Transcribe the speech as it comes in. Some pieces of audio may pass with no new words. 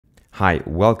Hi,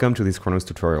 welcome to this Cronos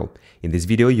tutorial. In this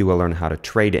video, you will learn how to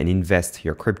trade and invest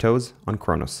your cryptos on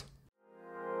Cronos.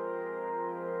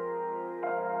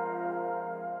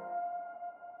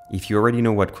 If you already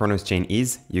know what Cronos chain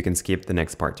is, you can skip the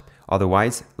next part.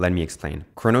 Otherwise, let me explain.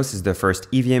 Cronos is the first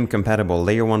EVM-compatible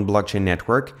Layer 1 blockchain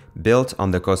network built on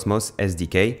the Cosmos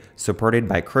SDK, supported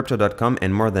by Crypto.com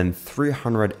and more than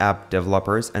 300 app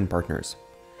developers and partners.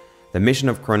 The mission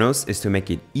of Cronos is to make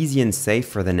it easy and safe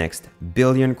for the next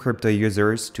billion crypto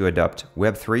users to adopt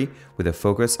Web3 with a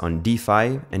focus on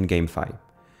DeFi and GameFi.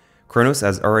 Cronos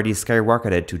has already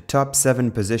skyrocketed to top 7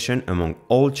 position among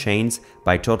all chains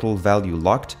by total value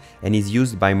locked and is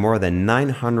used by more than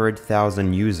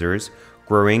 900,000 users,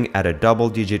 growing at a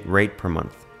double-digit rate per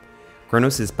month.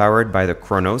 Cronos is powered by the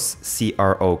Cronos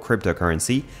CRO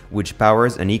cryptocurrency, which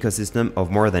powers an ecosystem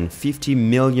of more than 50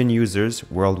 million users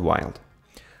worldwide.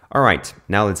 Alright,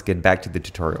 now let's get back to the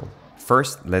tutorial.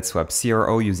 First, let's swap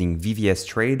CRO using VVS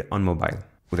Trade on mobile.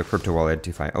 With a crypto wallet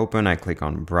DeFi open, I click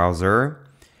on Browser,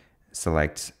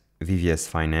 select VVS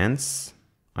Finance,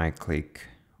 I click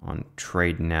on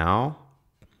Trade Now.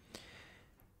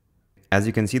 As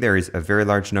you can see, there is a very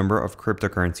large number of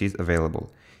cryptocurrencies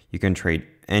available. You can trade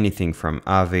anything from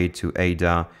Aave to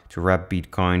ADA to Wrap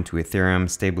Bitcoin to Ethereum,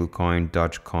 Stablecoin,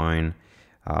 Dogecoin,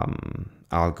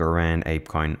 Algorand,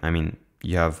 ApeCoin. I mean,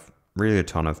 you have really a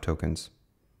ton of tokens.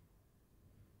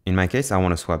 In my case, I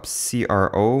want to swap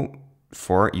CRO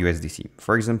for USDC.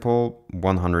 For example,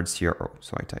 100 CRO.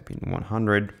 So I type in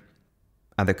 100.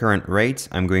 At the current rate,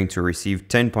 I'm going to receive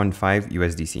 10.5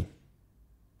 USDC.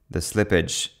 The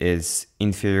slippage is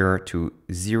inferior to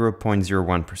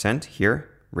 0.01% here,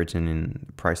 written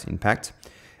in price impact.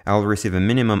 I will receive a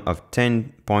minimum of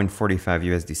 10.45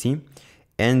 USDC,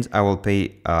 and I will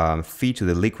pay a fee to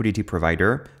the liquidity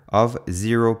provider of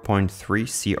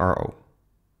 0.3 CRO.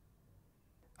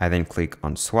 I then click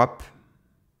on swap.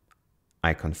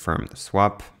 I confirm the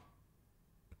swap.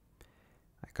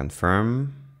 I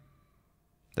confirm.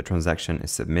 The transaction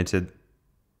is submitted.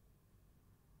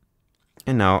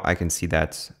 And now I can see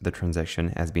that the transaction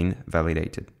has been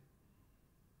validated.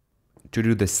 To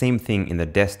do the same thing in the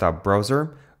desktop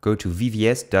browser, go to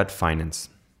vvs.finance.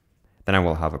 Then I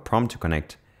will have a prompt to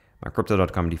connect my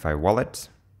Crypto.com DeFi wallet.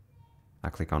 I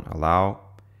click on Allow.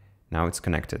 Now it's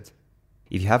connected.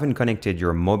 If you haven't connected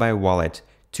your mobile wallet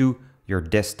to your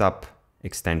desktop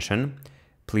extension,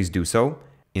 please do so.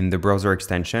 In the browser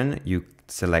extension, you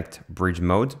select Bridge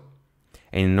Mode.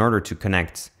 And in order to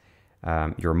connect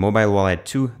your mobile wallet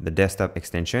to the desktop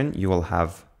extension, you will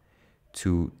have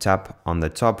to tap on the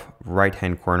top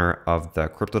right-hand corner of the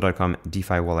Crypto.com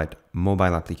DeFi wallet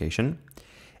mobile application.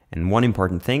 And one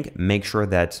important thing, make sure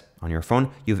that on your phone,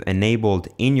 you've enabled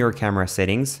in your camera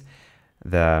settings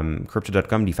the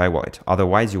Crypto.com DeFi wallet.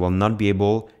 Otherwise, you will not be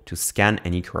able to scan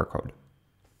any QR code.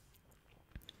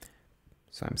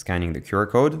 So I'm scanning the QR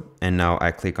code, and now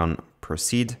I click on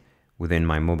Proceed within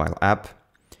my mobile app.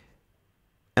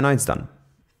 And now it's done.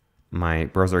 My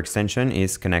browser extension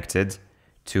is connected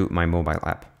to my mobile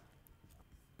app.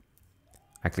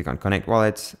 I click on Connect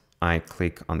Wallet. I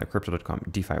click on the Crypto.com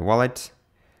DeFi wallet.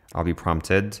 I'll be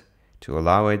prompted to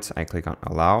allow it. I click on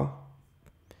Allow.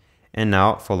 And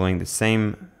now, following the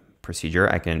same procedure,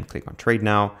 I can click on Trade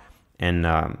Now and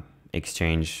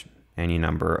exchange any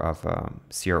number of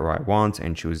CRO I want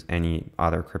and choose any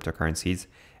other cryptocurrencies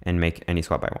and make any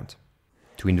swap I want.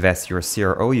 To invest your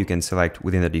CRO, you can select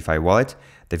within the DeFi wallet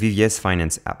the VVS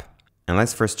Finance app. And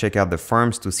let's first check out the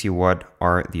farms to see what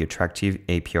are the attractive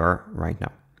APR right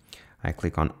now. I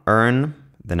click on Earn,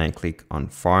 then I click on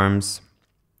Farms.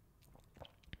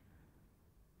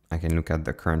 I can look at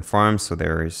the current farms. So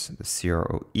there is the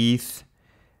CRO ETH,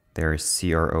 there is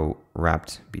CRO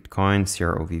Wrapped Bitcoin,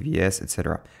 CRO VVS,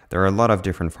 etc. There are a lot of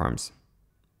different farms.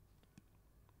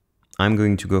 I'm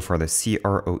going to go for the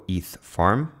CRO ETH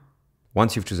farm.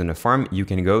 Once you've chosen a farm, you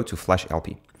can go to Flash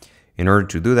LP. In order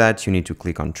to do that, you need to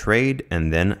click on Trade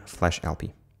and then Flash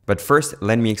LP. But first,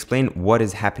 let me explain what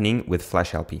is happening with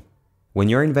Flash LP. When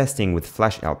you're investing with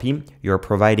Flash LP, you're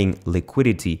providing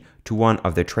liquidity to one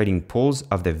of the trading pools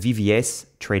of the VVS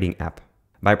trading app.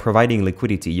 By providing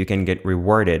liquidity, you can get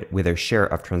rewarded with a share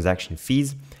of transaction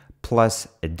fees plus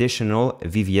additional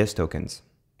VVS tokens.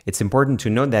 It's important to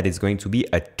note that it's going to be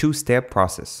a two-step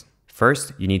process.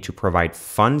 First, you need to provide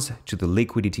funds to the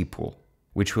liquidity pool,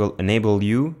 which will enable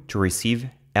you to receive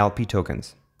LP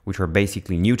tokens, which are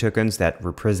basically new tokens that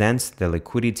represents the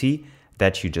liquidity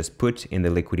that you just put in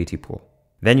the liquidity pool.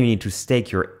 Then you need to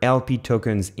stake your LP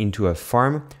tokens into a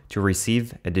farm to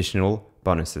receive additional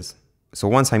bonuses. So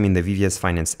once I'm in the VVS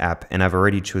Finance app and I've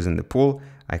already chosen the pool,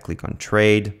 I click on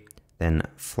Trade, then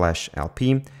Flash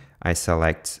LP. I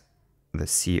select the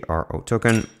CRO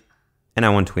token, and I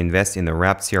want to invest in the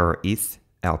wrapped CRO ETH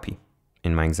LP.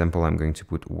 In my example, I'm going to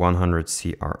put 100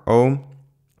 CRO.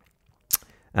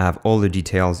 I have all the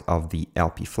details of the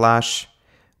LP flash,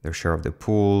 the share of the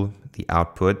pool, the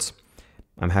output.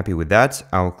 I'm happy with that.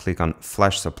 I'll click on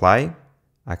flash supply.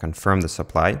 I confirm the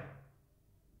supply.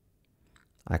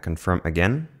 I confirm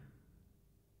again.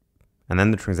 And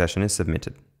then the transaction is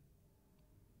submitted.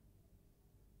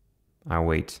 I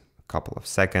wait a couple of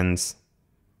seconds.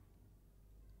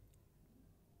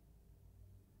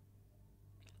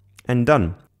 And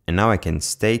done. And now I can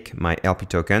stake my LP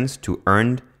tokens to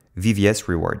earn VVS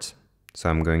rewards. So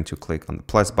I'm going to click on the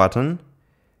plus button.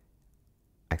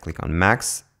 I click on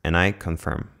max and I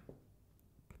confirm.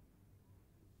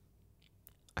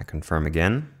 I confirm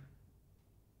again.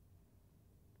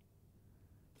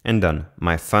 And done.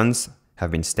 My funds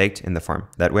have been staked in the farm.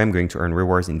 That way I'm going to earn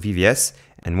rewards in VVS.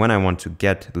 And when I want to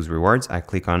get those rewards, I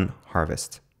click on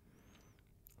harvest.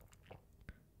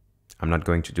 I'm not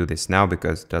going to do this now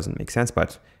because it doesn't make sense,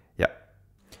 but yeah.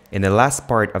 In the last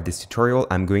part of this tutorial,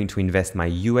 I'm going to invest my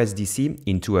USDC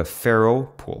into a Ferro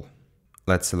pool.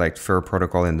 Let's select Ferro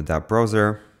protocol in the dApp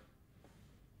browser.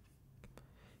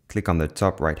 Click on the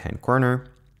top right-hand corner.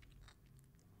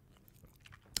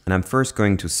 And I'm first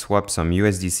going to swap some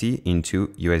USDC into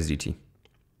USDT.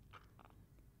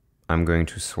 I'm going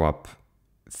to swap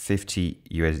 50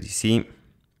 USDC.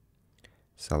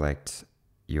 Select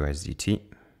USDT.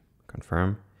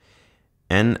 Confirm.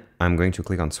 And I'm going to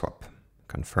click on swap.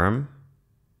 Confirm.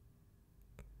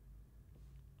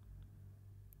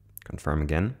 Confirm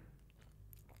again.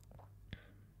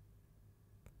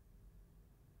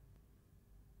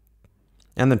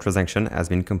 And the transaction has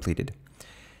been completed.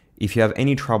 If you have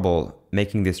any trouble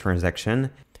making this transaction,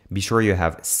 be sure you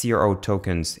have CRO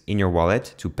tokens in your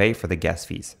wallet to pay for the gas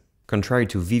fees. Contrary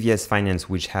to VVS Finance,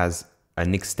 which has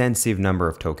an extensive number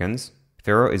of tokens,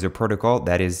 Ferro is a protocol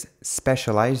that is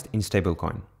specialized in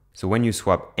stablecoin. So when you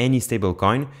swap any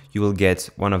stablecoin, you will get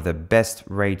one of the best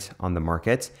rates on the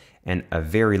market and a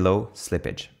very low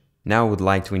slippage. Now I would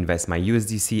like to invest my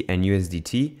USDC and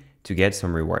USDT to get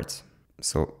some rewards.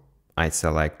 So I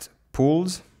select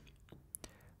pools.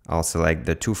 I'll select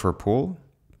the 2 for pool.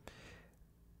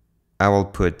 I will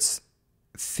put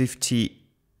 50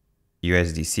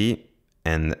 USDC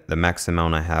and the max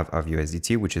amount I have of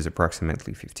USDT, which is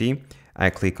approximately 50. I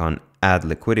click on add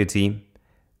liquidity.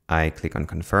 I click on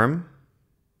confirm.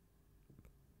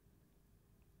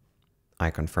 I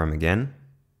confirm again.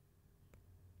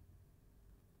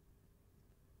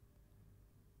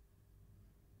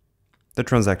 The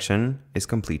transaction is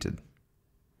completed.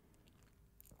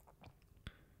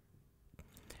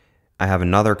 I have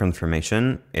another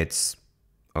confirmation. It's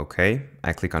okay.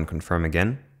 I click on confirm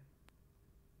again.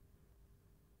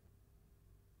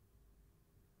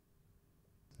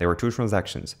 There were 2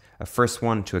 transactions, a first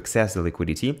one to access the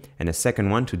liquidity and a second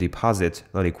one to deposit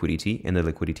the liquidity in the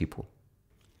liquidity pool.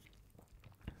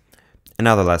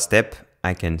 Another last step,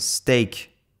 I can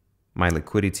stake my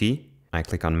liquidity. I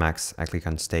click on max, I click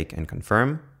on stake and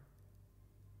confirm.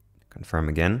 Confirm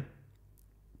again.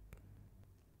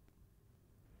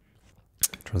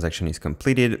 Transaction is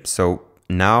completed. So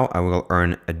now I will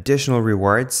earn additional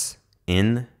rewards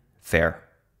in Fair.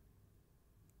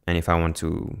 And if I want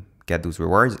to get those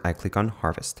rewards, I click on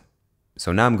harvest.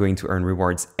 So now I'm going to earn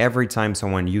rewards every time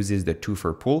someone uses the 2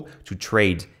 for pool to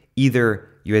trade either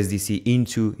USDC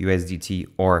into USDT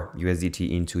or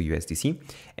USDT into USDC.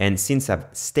 And since I've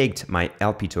staked my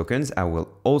LP tokens, I will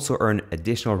also earn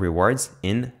additional rewards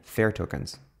in Fair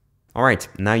tokens. All right,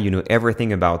 now you know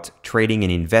everything about trading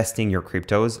and investing your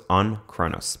cryptos on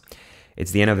Cronos.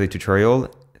 It's the end of the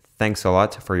tutorial. Thanks a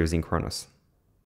lot for using Cronos.